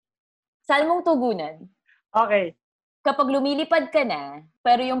Saan mong tugunan? Okay. Kapag lumilipad ka na,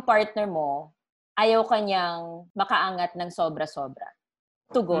 pero yung partner mo, ayaw kanyang makaangat ng sobra-sobra.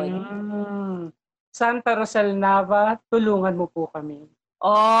 Tugon? Santa Rosel Nava, tulungan mo po kami.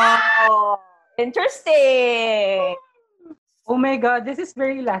 Oh! Interesting! Oh my God, this is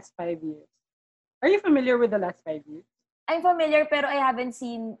very last 5 years. Are you familiar with the last 5 years? I'm familiar pero I haven't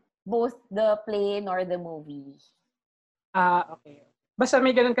seen both the play nor the movie. Okay. Basta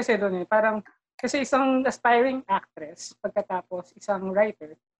may ganun kasi doon eh. Parang, kasi isang aspiring actress, pagkatapos isang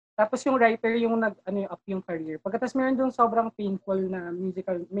writer. Tapos yung writer yung up yung career. Pagkatapos meron doon sobrang painful na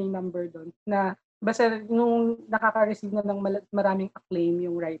musical, may number doon na basta nung nakaka-receive na ng maraming acclaim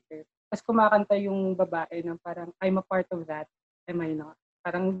yung writer. Tapos kumakanta yung babae ng parang, I'm a part of that. Am I not?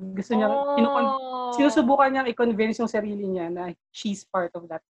 Parang gusto niya, sinusubukan niyang i-convince yung sarili niya na she's part of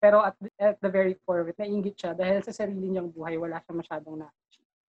that. Pero at the very core of it, nainggit siya dahil sa sarili niyang buhay, wala siya masyadong na-achieve.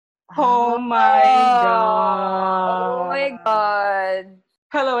 Oh my God! Oh my God!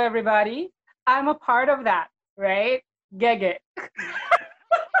 Hello everybody! I'm a part of that, right? Gege.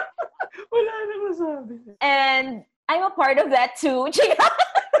 Wala na masabi. And I'm a part of that too.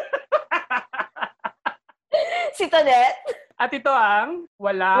 Si Tonette. At ito ang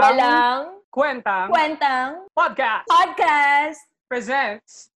Walang Kwentang Podcast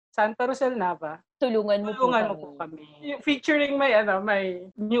presents Santa Rosel Nava. Tulungan mo po kami. Featuring may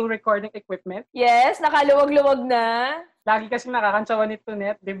new recording equipment. Yes, nakaluwag-luwag na. Lagi kasi nakakantsawan ni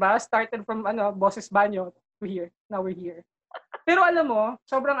Tonette, di ba? Started from Boses Banyo to here. Now we're here. Pero alam mo,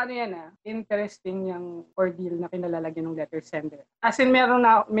 sobrang interesting yung ordeal na kinalalagyan ng letter sender. As in,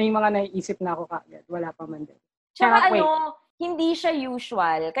 may mga naiisip na ako kaagad. Wala pa man din. Tsaka hindi siya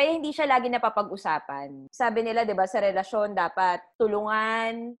usual. Kaya hindi siya lagi napapag-usapan. Sabi nila, di ba, sa relasyon, dapat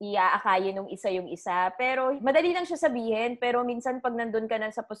tulungan, iaakayin ng isa yung isa. Pero madali lang siya sabihin, pero minsan pag nandun ka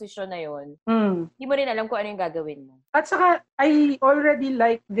na sa posisyon na yun, hindi mo rin alam kung ano yung gagawin mo. At saka, I already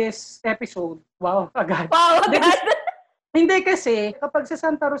like this episode. Wow, agad. Wow, agad! Hindi kasi, kapag sa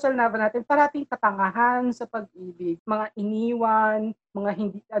Santa Rosel Nava natin, parating katangahan sa pag-ibig. Mga iniwan, mga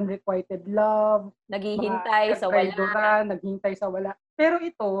hindi unrequited love, naghihintay sa wala. Naghihintay sa wala. Pero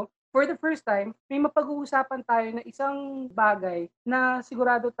ito, for the first time, may mapag-uusapan tayo na isang bagay na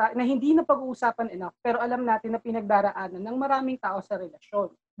sigurado na hindi na pag-uusapan enough, pero alam natin na pinagdaraanan ng maraming tao sa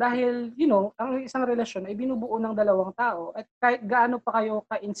relasyon. Dahil, ang isang relasyon ay binubuo ng dalawang tao at kahit gaano pa kayo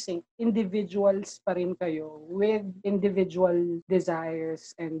ka-in-sync, individuals pa rin kayo with individual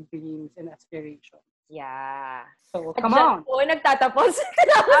desires and dreams and aspirations. Yeah. So, come on. Po, nagtatapos.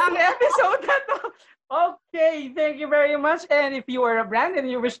 Ang episode na to. Okay, thank you very much. And if you are a brand and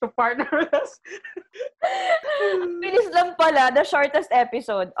you wish to partner with us. Bilis lang pala, the shortest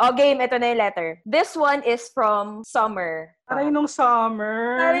episode. O, game, ito na yung letter. This one is from Summer. Aray nung Summer.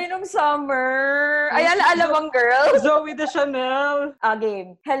 Ay, alamang girl. Zoe de Chanel.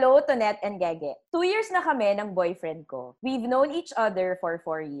 Game. Hello, Tonette and Gege. 2 years na kami ng boyfriend ko. We've known each other for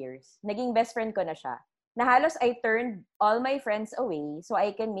 4 years. Naging best friend ko na siya. Na halos I turned all my friends away so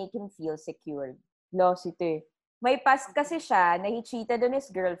I can make him feel secured. Losite. May past kasi siya na he cheated on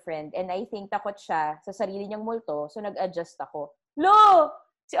his girlfriend and I think takot siya sa sarili niyang multo so nag-adjust ako. Lo!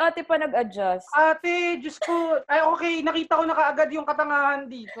 Si ate pa nag-adjust. Ate, Diyos ko. Ay, okay. Nakita ko na kaagad yung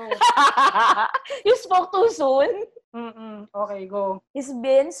katangahan dito. You spoke too soon? Okay, go. He's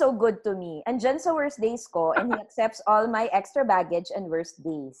been so good to me. Andyan sa worst days ko and he accepts all my extra baggage and worst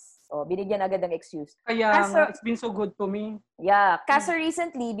days. Binigyan agad ng excuse. Kaya it's been so good to me. Yeah. Kaso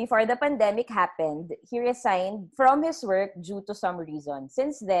recently, before the pandemic happened, he resigned from his work due to some reason.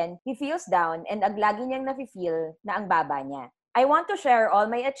 Since then, he feels down and ang lagi niyang nafe-feel na ang baba niya. I want to share all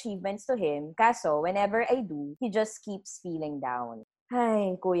my achievements to him, kaso whenever I do, he just keeps feeling down.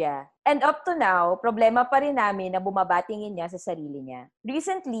 Ay, kuya. And up to now, problema pa rin namin na bumabatingin niya sa sarili niya.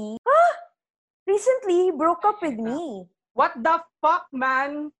 Recently, he broke up with me. What the fuck,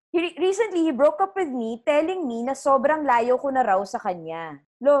 man? Recently, he broke up with me telling me na sobrang layo ko na raw sa kanya.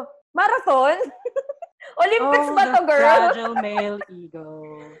 Lo, marathon? Olympics ba to, girl? Fragile male ego.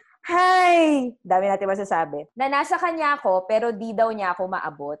 Hay! Dami natin masasabi. Na nasa kanya ako, pero di daw niya ako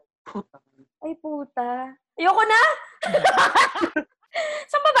maabot. Ay, puta. Ayoko na!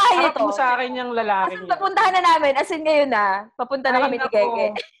 Saan ba bahay nito? Harap mo sa akin yung lalaki niya. Papuntahan na namin. As in ngayon na. Papunta na kami ni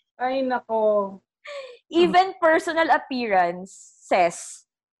Gege. Ay, nako. Even personal appearance says,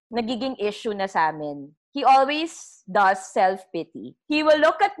 nagiging issue na sa amin. He always does self-pity. He will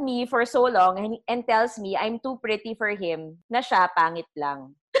look at me for so long and tells me I'm too pretty for him, na siya pangit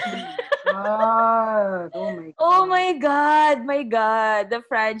lang. God. Oh my God. My God. The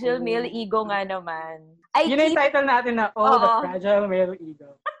fragile male ego nga naman. Yun yung title natin na, The Fragile Male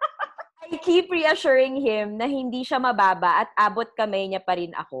Ego. I I keep reassuring him na hindi siya mababa at abot kamay niya pa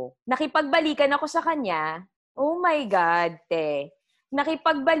rin ako. Nakipagbalikan ako sa kanya. Oh my God, te.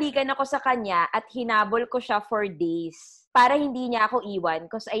 Nakipagbalikan ako sa kanya at hinabol ko siya for days para hindi niya ako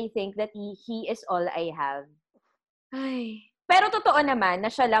iwan because I think that he is all I have. Ay. Pero totoo naman na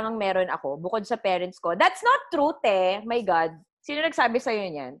siya lang ang meron ako bukod sa parents ko. That's not true, te. My God. Sino nagsabi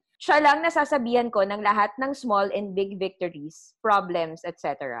sa'yo niyan? Siya lang nasasabihan ko ng lahat ng small and big victories, problems,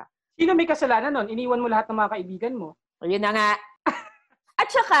 etc. Sino may kasalanan nun? Iniwan mo lahat ng mga kaibigan mo. O, yun na nga.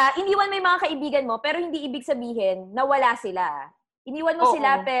 At saka, iniwan mo yung mga kaibigan mo, pero hindi ibig sabihin na wala sila. Iniwan mo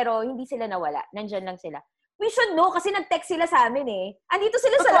sila, pero hindi sila nawala. Nandyan lang sila. We should know kasi nag-text sila sa amin eh. Andito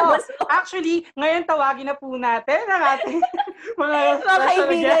sila sa labas. Actually, ngayon tawagin na po natin ang ating mga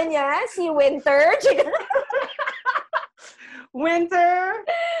kaibigan niya, si Winter. Winter,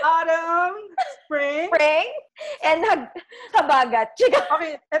 Autumn, Spring. And Habagat.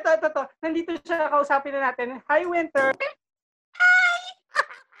 Okay, ito. Nandito siya, kausapin na natin. Hi, Winter. Hi!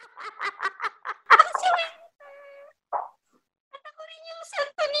 Ako si Winter. At ako rin yung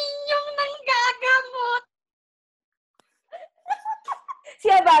santo ninyong nanggagamot. Si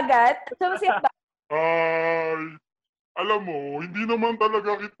Habagat? Saan si Habagat? Ay, alam mo, hindi naman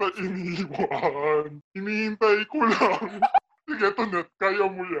talaga kita iniwan. Hinihintay ko lang. Sige, Tonet, kaya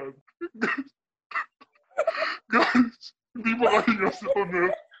mo yan. Guys, hindi makahinga si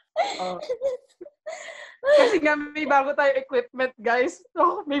Tonet. Kasi nga may bago tayo equipment, guys.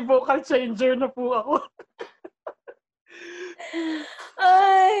 So, may vocal changer na po ako.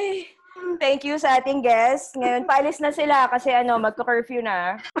 Ay, thank you sa ating guests. Ngayon, paalis na sila kasi magka-curfew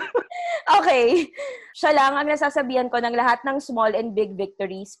na. Okay. Siya lang ang nasasabihan ko ng lahat ng small and big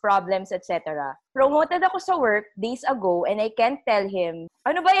victories, problems, etc. Promoted ako sa work days ago and I can't tell him,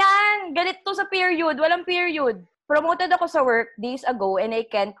 ano ba yan? Galit to sa period. Walang period. Promoted ako sa work days ago and I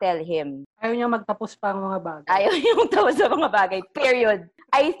can't tell him. Ayaw niya magtapos pa ang mga bagay. Ayaw niya magtapos sa mga bagay. Period.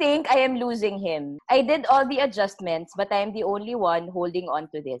 I think I am losing him. I did all the adjustments, but I am the only one holding on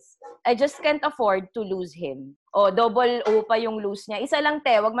to this. I just can't afford to lose him. Oh, double O pa yung lose niya. Isa lang,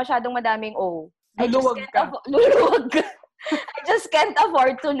 te. Wag masyadong madaming O. Luluwag ka. Luluwag ka. I just can't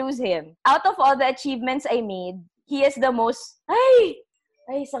afford to lose him. Out of all the achievements I made, he is the most... Ay,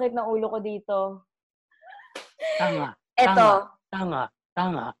 sakit ng ulo ko dito. Tanga. Eto. Tanga.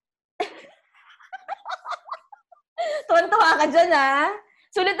 Tuwan-tuwa ka dyan, ha?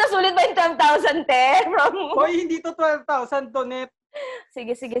 Sulit na sulit ba yung 12,000, te? Hoy, hindi to 12,000, Tonet.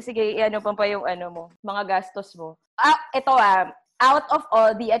 Sige. Iano pa yung mo, mga gastos mo. Ito out of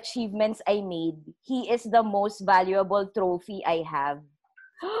all the achievements I made, he is the most valuable trophy I have.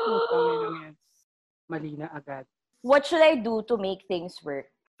 Mali na agad. What should I do to make things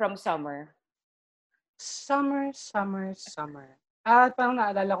work from Summer? Summer. At parang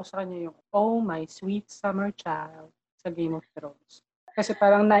naalala ko sa kanya yung, oh, my sweet summer child sa Game of Thrones. Kasi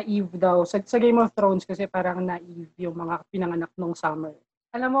parang naive daw. Sa Game of Thrones kasi parang naive yung mga pinanganak nung Summer.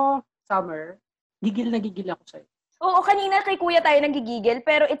 Alam mo, Summer, gigil na gigil ako sa'yo. Oo, kanina kay kuya tayo nagigigil,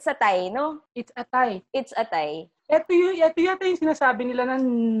 pero it's a tie, no? It's a tie. Ito yata yung sinasabi nila na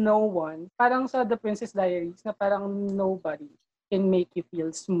no one, parang sa The Princess Diaries, na parang nobody can make you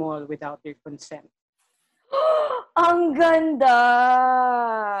feel small without your consent. Ang ganda!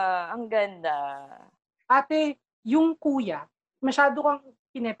 Ate, yung kuya, masyado kang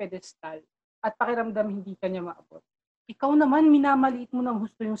pinepedestal at pakiramdam hindi ka niya maabot. Ikaw naman, minamaliit mo ng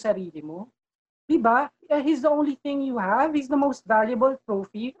husto yung sarili mo. Diba? He's the only thing you have. He's the most valuable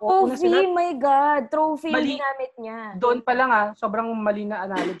trophy. My God. Trophy yung ginamit niya. Doon pa lang sobrang mali na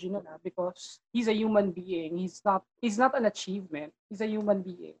analogy nun because he's a human being. He's not an achievement. He's a human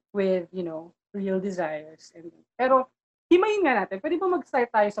being with, real desires. Pero, himayin nga natin. Pwede ba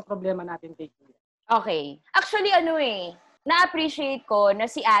mag-start tayo sa problema natin kay Kuya? Okay. Actually, na-appreciate ko na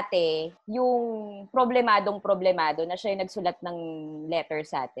si ate, yung problemado na siya yung nagsulat ng letter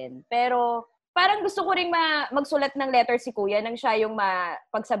sa atin. Pero, parang gusto ko rin magsulat ng letter si Kuya nang siya yung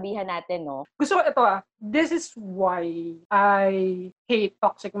mapagsabihan natin, no? Gusto ko ito this is why I hate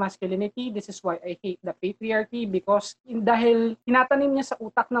toxic masculinity. This is why I hate the patriarchy because dahil tinatanim niya sa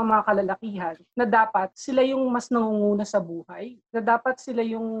utak ng mga kalalakihan na dapat sila yung mas nangunguna sa buhay. Na dapat sila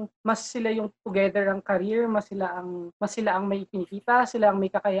yung together ang career, mas sila ang may kinikita, sila ang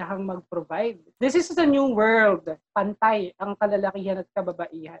may kakayahang mag-provide. This is the new world. Pantay ang kalalakihan at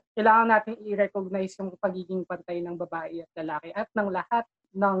kababaihan. Kailangan natin i-recognize yung pagiging pantay ng babae at lalaki at ng lahat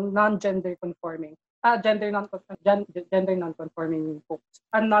ng non-gender conforming. Gender non-conforming folks.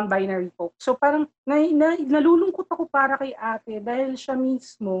 Non-binary folks. So parang nalulungkot ako para kay ate dahil siya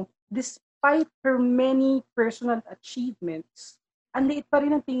mismo, despite her many personal achievements, ang liit pa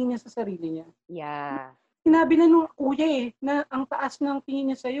rin ang tingin niya sa sarili niya. Yeah. Sinabi na nung kuya na ang taas ng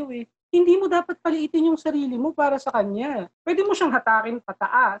tingin niya sa'yo Hindi mo dapat paliitin yung sarili mo para sa kanya. Pwede mo siyang hatakin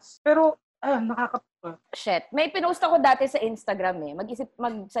pataas, pero Shit. May pinost ako dati sa Instagram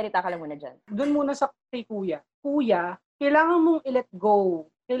magsalita ka lang muna dyan. Doon muna sa kay kuya. Kuya, kailangan mong i-let go.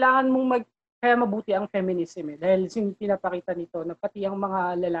 Kailangan mong kaya mabuti ang feminism dahil pinapakita nito na pati ang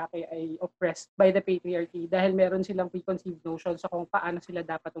mga lalaki ay oppressed by the patriarchy dahil meron silang preconceived notions sa kung paano sila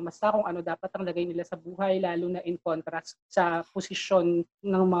dapat umasta, kung ano dapat ang lagay nila sa buhay, lalo na in contrast sa posisyon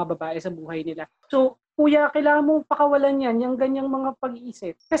ng mga babae sa buhay nila. So, kuya, kailangan mong pakawalan yan, yung ganyang mga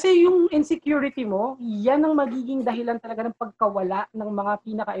pag-iisip. Kasi yung insecurity mo, yan ang magiging dahilan talaga ng pagkawala ng mga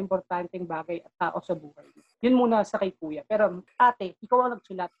pinaka-importanteng bagay at tao sa buhay. Yun muna sa kay kuya. Pero ate, ikaw ang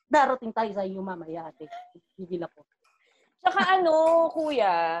nagsulat. Darating tayo sa iyo mamaya, ate. Higil ako. Tsaka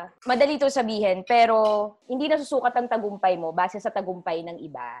kuya, madali to sabihin, pero hindi nasusukat ang tagumpay mo base sa tagumpay ng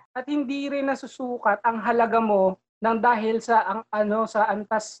iba. At hindi rin nasusukat ang halaga mo nang dahil sa sa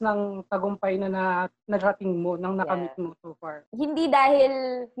antas ng tagumpay na narating mo, nang nakamit mo so far. Hindi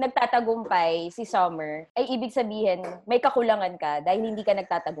dahil nagtatagumpay si Summer, ay ibig sabihin may kakulangan ka dahil hindi ka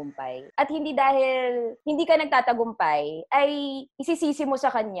nagtatagumpay. At hindi dahil hindi ka nagtatagumpay, ay isisisi mo sa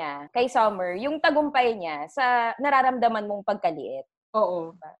kanya, kay Summer, yung tagumpay niya sa nararamdaman mong pagkaliit.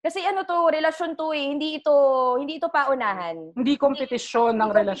 Oo. Kasi relasyon to hindi ito paunahan. Hindi kompetisyon ng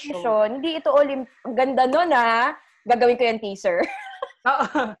relasyon. Hindi ito ang ganda nun gagawin ko yung teaser.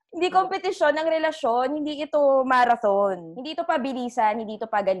 Hindi kompetisyon ng relasyon, hindi ito marathon. Hindi ito pabilisan, hindi ito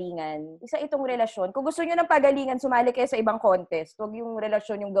pagalingan. Isa itong relasyon. Kung gusto niyo ng pagalingan, sumali kayo sa ibang contest. Huwag yung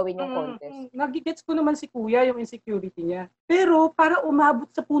relasyon yung gawin yung contest. Nagigets ko naman si kuya yung insecurity niya. Pero para umabot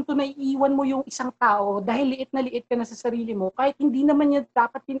sa punto na iiwan mo yung isang tao dahil liit na liit ka na sa sarili mo, kahit hindi naman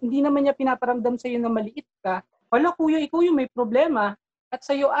niya pinaparamdam sa iyo na maliit ka, wala kuya, ikaw yung may problema. At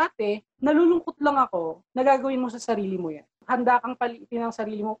sa'yo ate, nalulungkot lang ako na gagawin mo sa sarili mo yan. Handa kang paliitin ang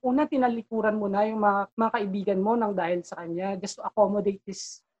sarili mo. Una, tinalikuran mo na yung mga kaibigan mo nang dahil sa kanya just to accommodate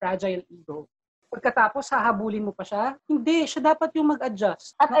this fragile ego. Pagkatapos, hahabulin mo pa siya? Hindi, siya dapat yung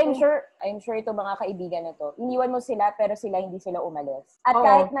mag-adjust. At I'm sure ito mga kaibigan na to, iniwan mo sila pero hindi sila umalis. At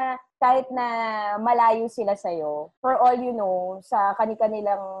kahit na malayo sila sa'yo, for all you know, sa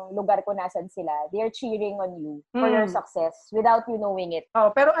kanilang lugar kung nasan sila, they're cheering on you for your success without you knowing it.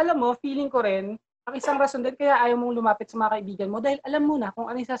 Pero alam mo, feeling ko rin, ang isang rason din kaya ayaw mong lumapit sa mga kaibigan mo dahil alam mo na kung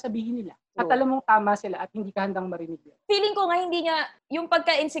ano yung sasabihin nila. At alam mong tama sila at hindi ka handang marinig yun. Feeling ko nga hindi niya, yung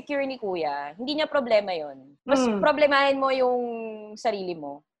pagka-insecure ni kuya, hindi niya problema yon. Mas problemahin mo yung sarili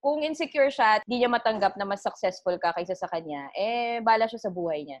mo. Kung insecure siya at hindi niya matanggap na mas successful ka kaysa sa kanya, bala siya sa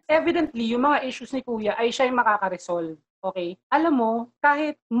buhay niya. Evidently, yung mga issues ni kuya ay siya yung makaka-resolve. Okay? Alam mo,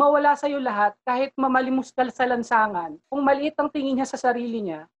 kahit mawala sa'yo lahat, kahit mamalimos ka sa lansangan, kung maliit ang tingin niya sa sarili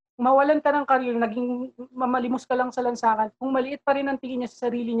niya, mawalan ka ng career, naging mamalimos ka lang sa lansangan, kung maliit pa rin ang tingin niya sa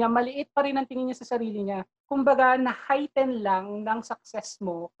sarili niya, maliit pa rin ang tingin niya sa sarili niya. Kumbaga, na-heighten lang ng success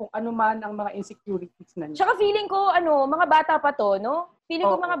mo kung ano man ang mga insecurities na niya. Tsaka feeling ko, mga bata pa to, no? Feeling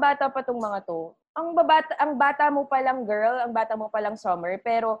ko mga bata pa tong mga to. Ang bata mo pa lang girl, ang bata mo pa lang Summer,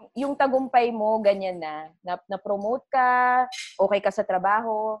 pero yung tagumpay mo, ganyan na-promote ka, okay ka sa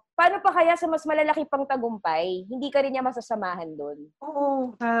trabaho. Paano pa kaya sa mas malalaki pang tagumpay, hindi ka rin niya masasamahan doon?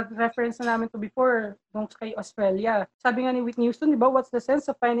 Oo, na-reference na namin to before, nung kay Australia. Sabi nga ni Whitney Houston, di ba, what's the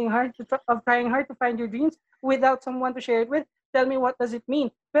sense of trying hard to find your dreams without someone to share it with? Tell me, what does it mean?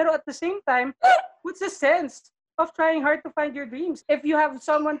 Pero at the same time, what's the sense of trying hard to find your dreams if you have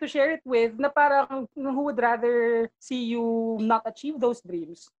someone to share it with na parang who would rather see you not achieve those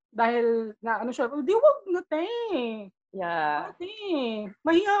dreams dahil na siya, di wag na Yeah.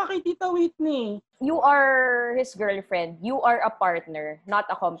 Mahiya ka kay Tita Whitney. You are his girlfriend. You are a partner, not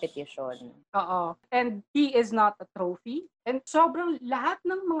a competition. Oo. And he is not a trophy. And sobrang lahat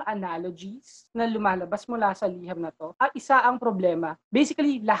ng mga analogies na lumalabas mula sa liham na to, isa ang problema.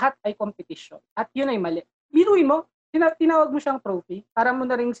 Basically, lahat ay competition. At yun ay mali. Biruin mo, tinawag mo siyang trophy. Parang mo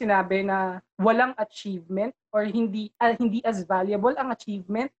na rin sinabi na walang achievement or hindi as valuable ang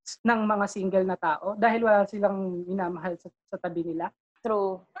achievements ng mga single na tao dahil wala silang minamahal sa tabi nila.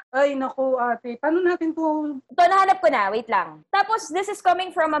 True. Ay, naku ate, paano natin to? Ito, nahanap ko na. Wait lang. Tapos, this is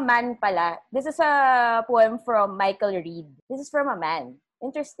coming from a man pala. This is a poem from Michael Reed. This is from a man.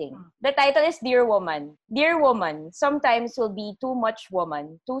 Interesting. The title is Dear Woman. Dear woman, sometimes will be too much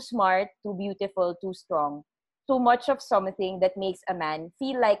woman, too smart, too beautiful, too strong, too much of something that makes a man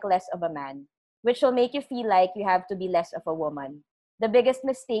feel like less of a man, which will make you feel like you have to be less of a woman. The biggest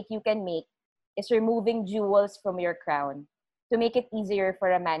mistake you can make is removing jewels from your crown to make it easier for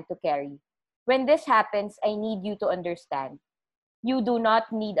a man to carry. When this happens, I need you to understand. You do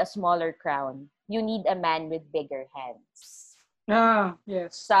not need a smaller crown. You need a man with bigger hands.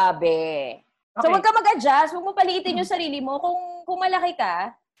 Yes. Sabi. So, Okay. wag ka mag-adjust. Wag mo paliitin yung sarili mo. Kung malaki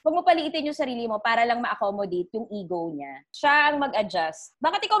ka, wag mo paliitin yung sarili mo para lang ma-accommodate yung ego niya. Siya ang mag-adjust.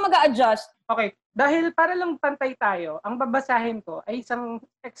 Bakit ikaw mag-a-adjust? Okay. Dahil para lang pantay tayo, ang babasahin ko ay isang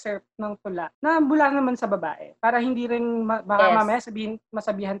excerpt ng tula na mula naman sa babae. Para hindi rin baka Yes. mamaya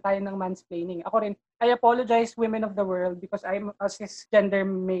masabihan tayo ng mansplaining. Ako rin, I apologize women of the world because I'm a cisgender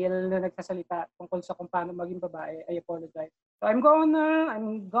male na nagsasalita tungkol sa kung paano maging babae. I apologize. So I'm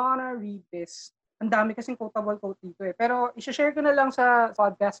gonna read this. Ang dami kasing quotable quote dito eh. Pero i-share ko na lang sa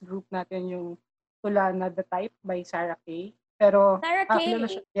podcast group natin yung tula na The Type by Sarah Kay. Pero Sarah Kay. kilala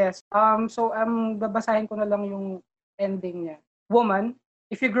siya. Yes. So babasahin ko na lang yung ending niya. Woman,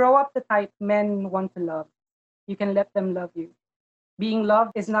 if you grow up the type men want to love, you can let them love you. Being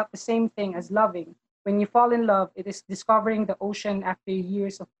loved is not the same thing as loving. When you fall in love, it is discovering the ocean after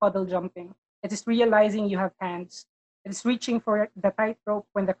years of puddle jumping. It is realizing you have hands. It is reaching for the tightrope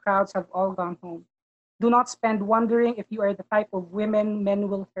when the crowds have all gone home. Do not spend wondering if you are the type of women men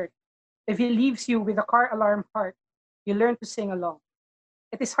will hurt. If he leaves you with a car alarm heart, you learn to sing along.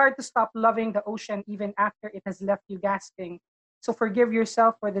 It is hard to stop loving the ocean even after it has left you gasping. So forgive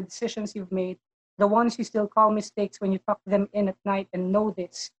yourself for the decisions you've made, the ones you still call mistakes when you tuck them in at night, and know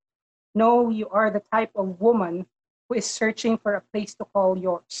this. Know you are the type of woman who is searching for a place to call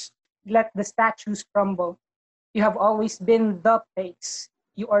yours. Let the statues crumble. You have always been the place.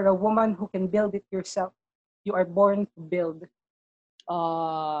 You are a woman who can build it yourself. You are born to build.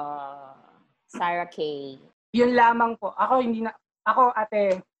 Sarah Kay. Yun lamang po. Ako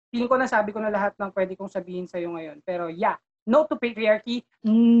ate, feeling ko nasabi ko na lahat ng pwede kong sabihin sa'yo ngayon. Pero yeah, no to patriarchy,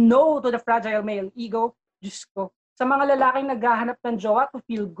 no to the fragile male ego. Diyos ko. Sa mga lalaking naghahanap ng jowa to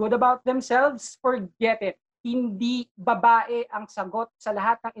feel good about themselves, forget it. Hindi babae ang sagot sa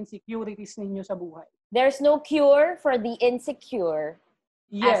lahat ng insecurities ninyo sa buhay. There's no cure for the insecure,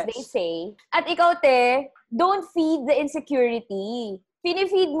 Yes. as they say. At ikaw, te, don't feed the insecurity.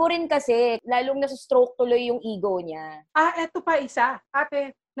 Pinifeed mo rin kasi, lalong nasa-stroke tuloy yung ego niya. Eto pa isa.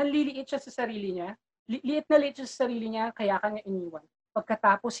 Ate, naliliit siya sa sarili niya. Liit na liit siya sa sarili niya, kaya kanya iniwan.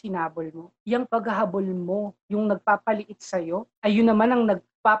 Pagkatapos hinabol mo, yung paghahabol mo, yung nagpapaliit sa'yo, ay yun naman ang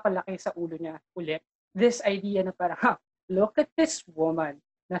nagpapalaki sa ulo niya ulit. This idea na parang, look at this woman.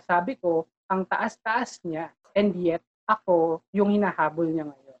 Nasabi ko, ang taas-taas niya, and yet, ako yung hinahabol niya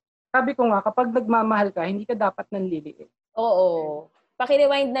ngayon. Sabi ko nga, kapag nagmamahal ka, hindi ka dapat nanliliit. Oo.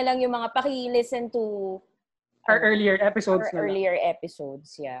 Paki-rewind na lang yung mga, paki-listen to Our earlier episodes na lang. earlier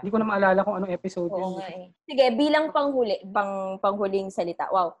episodes, yeah. Hindi ko na maalala kung anong episode Oo nga eh. Sige, bilang panghuling salita.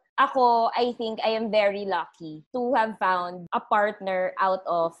 Wow. Ako, I think I am very lucky to have found a partner out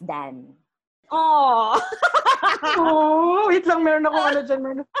of Dan. Oh. Oh, wait lang, meron akong ano dyan.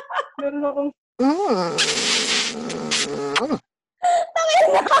 Meron akong...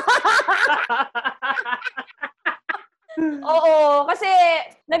 Oo, kasi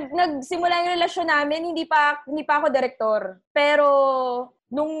nagsimula yung relasyon namin, hindi pa ako direktor. Pero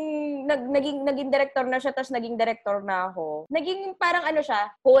nung naging director na siya, tapos naging director na ako, naging parang ano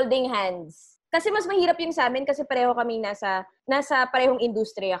siya, holding hands. Kasi mas mahirap yung sa amin kasi pareho kami nasa parehong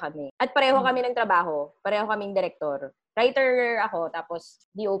industriya kami. At pareho kami ng trabaho. Pareho kaming director. Writer ako, tapos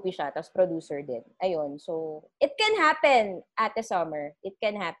DOP siya, tapos producer din. Ayun. So, it can happen, Ate Summer. It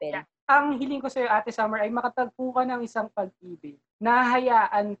can happen. Yeah. Ang hiling ko sa'yo, Ate Summer, ay makatagpo ka ng isang pag-ibig.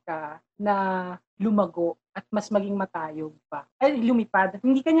 Nahayaan ka na lumago at mas maging matayog pa. Ay, lumipad.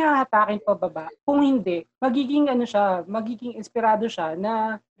 Hindi ka niya hatakin pababa. Kung hindi, magiging inspirado siya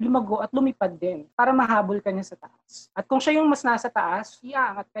na lumago at lumipad din para mahabol ka niya sa taas. At kung siya yung mas nasa taas,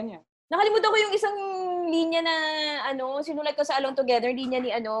 iaangat ka niya. Nakalimutan ko yung isang linya na sinulat ko sa Along Together, linya ni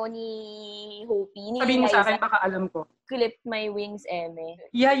Hopi. Sabihin mo sa akin, baka alam ko. Clip my wings, Eme.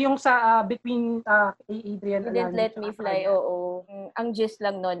 Yeah, yung sa between Adrian You didn't let me fly, oo. Ang gist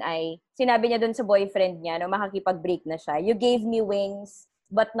lang nun ay, sinabi niya dun sa boyfriend niya, makakipag-break na siya, you gave me wings,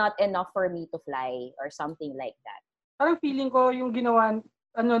 but not enough for me to fly, or something like that. Parang feeling ko yung ginawa,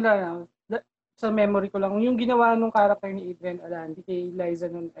 sa memory ko lang, yung ginawa nung character ni Adrian Alandi kay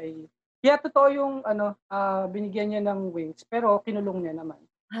Liza nun ay, totoo yung binigyan niya ng wings, pero kinulong niya naman.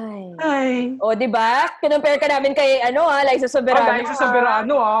 Ay. O, di ba? Kinumpare ka namin kay, Liza Soberano. Liza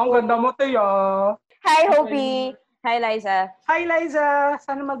Soberano, ang ganda mo, Teya. Hi, Hopi. Hi, Liza. Hi, Liza.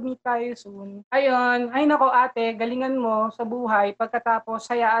 Sana mag-meet tayo soon. Ayun. Ay, nako, ate. Galingan mo sa buhay. Pagkatapos,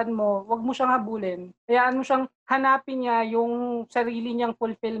 hayaan mo. Huwag mo siyang habulin. Hayaan mo siyang hanapin niya yung sarili niyang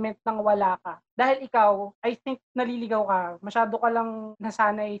fulfillment nang wala ka. Dahil ikaw, I think naliligaw ka. Masyado ka lang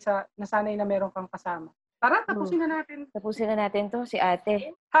nasanay na meron kang kasama. Tara, tapusin na natin. Tapusin na natin to, si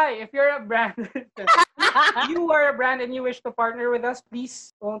ate. Hi, if you're a brand, you are a brand and you wish to partner with us,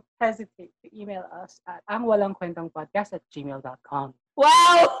 please don't hesitate to email us at angwalangkwentangpodcast@gmail.com.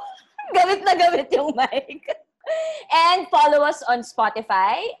 Wow! Gamit na gamit yung mic. And follow us on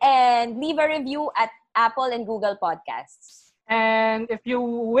Spotify and leave a review at Apple and Google Podcasts. And if you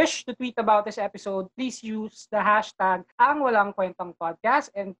wish to tweet about this episode, please use the hashtag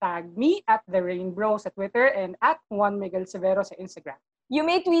 #AngWalangKwentangPodcast and tag me at The Rain Bro sa Twitter and at Juan Miguel Severo sa Instagram. You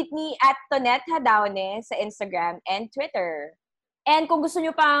may tweet me at Tonette Hadaone sa Instagram and Twitter. And kung gusto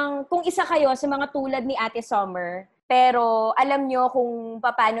nyo kung isa kayo sa mga tulad ni Ate Summer, pero alam nyo kung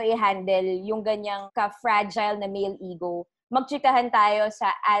paano i-handle yung ganyang ka-fragile na male ego, magchikahan tayo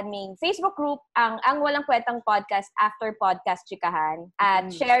sa aming Facebook group, ang Walang Kwentang Podcast After Podcast Chikahan. At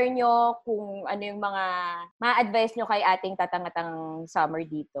share nyo kung ano yung mga ma-advise nyo kay ating tatangatang Summer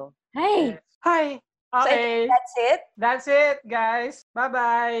dito. Hi! Hi! Okay. So, that's it? That's it, guys.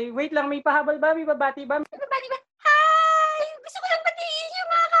 Bye-bye. Wait lang, may pahabol ba? May babati ba? Babati ba? Hi! Gusto ko lang batiin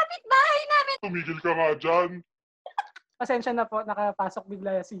yung mga kapitbahay namin. Tumigil ka nga dyan. Pasensya na po, nakapasok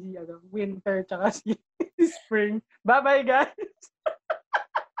bigla si winter tsaka si spring. Bye-bye, guys!